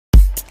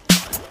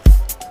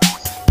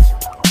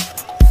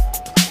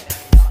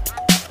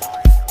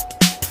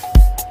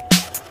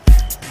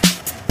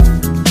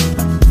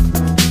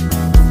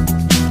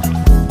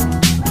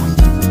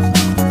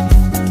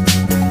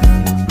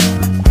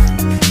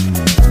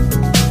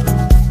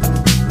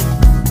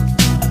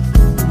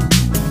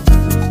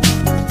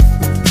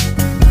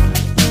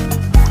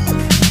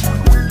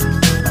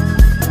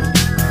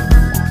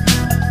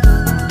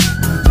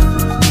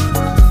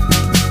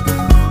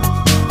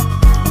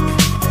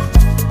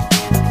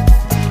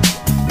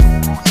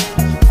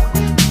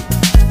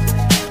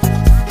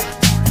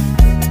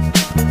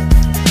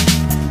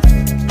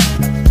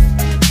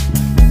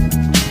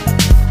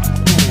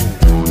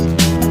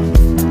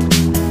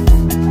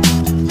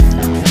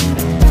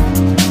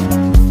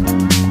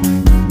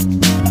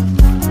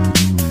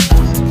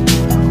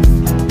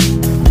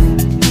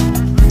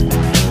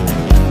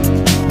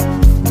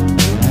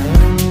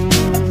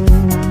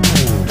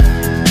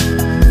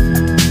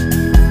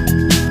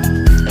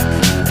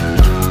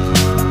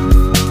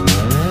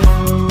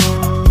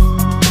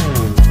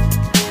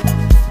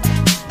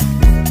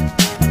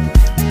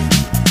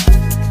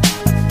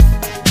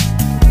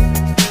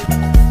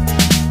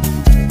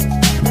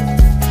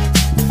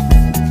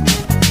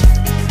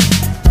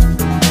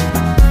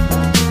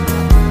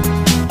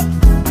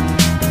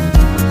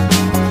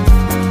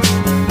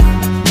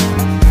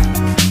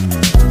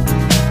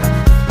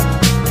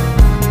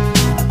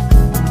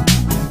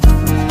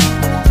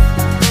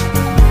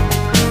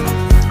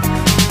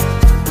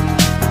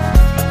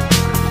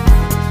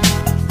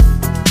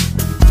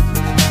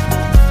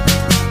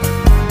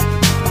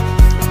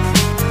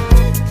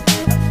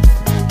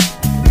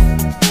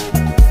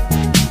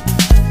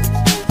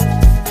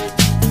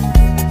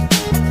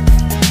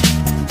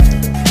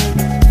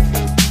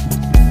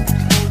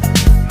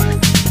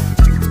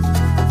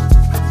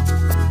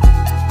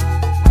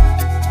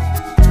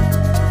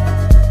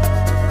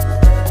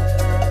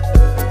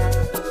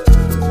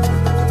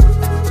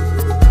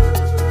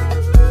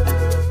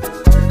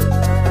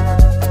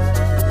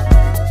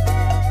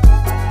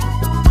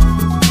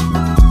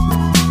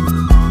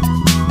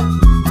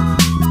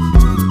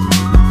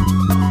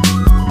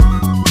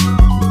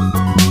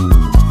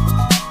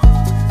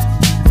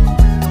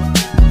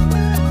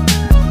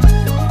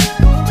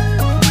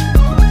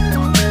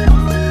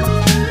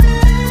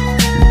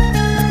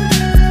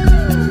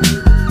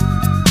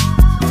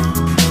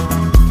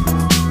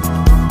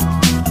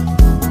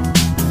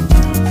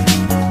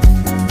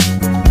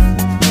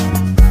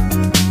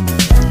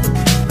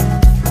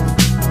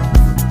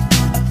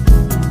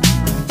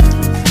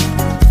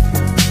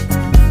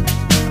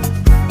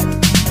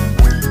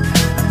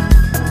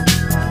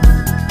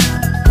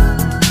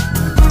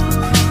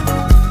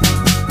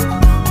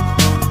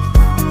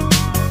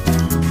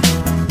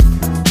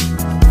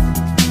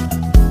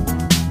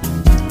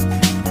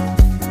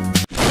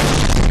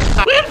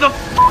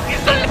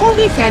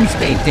Ken's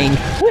painting.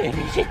 Where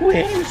is it?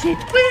 Where is it?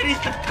 Where is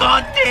the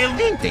goddamn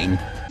painting?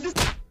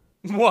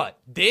 What,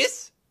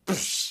 this?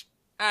 Psh,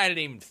 I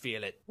didn't even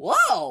feel it.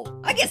 Whoa!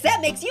 I guess that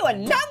makes you a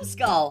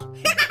numbskull!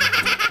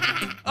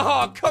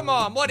 Oh, come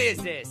on, what is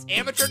this?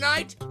 Amateur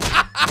night?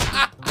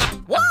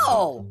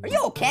 Whoa! Are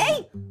you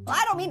okay? Well,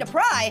 I don't mean to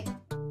pry,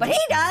 but he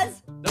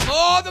does! The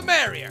more the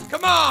merrier.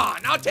 Come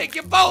on, I'll take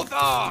you both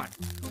on.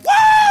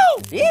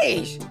 Woo!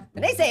 Yeesh!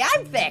 And they say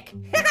I'm thick!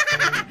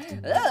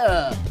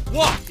 Ugh.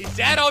 What, is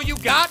that all you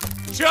got?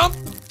 Jump?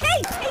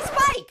 Hey,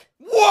 Spike!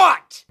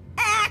 What?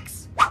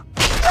 Axe!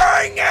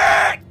 Bring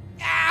it!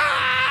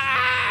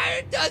 Ah,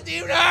 it doesn't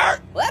even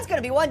hurt. Well, that's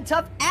gonna be one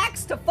tough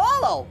axe to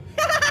follow!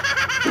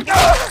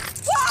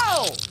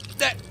 Whoa!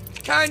 That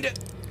kinda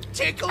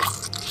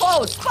tickles.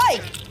 Whoa,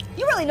 Spike!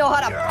 You really know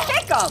how to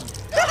pick 'em!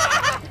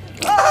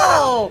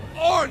 Oh!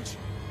 Orange,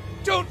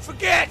 don't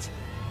forget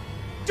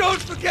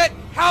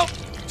how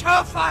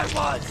tough I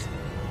was.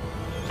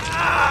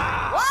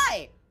 Ah!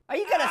 Why? Are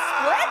you gonna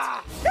split?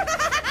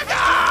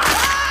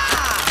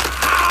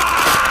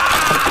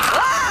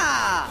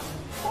 Ah!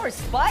 Poor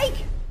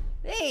Spike!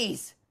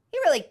 Jeez, he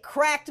really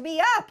cracked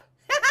me up!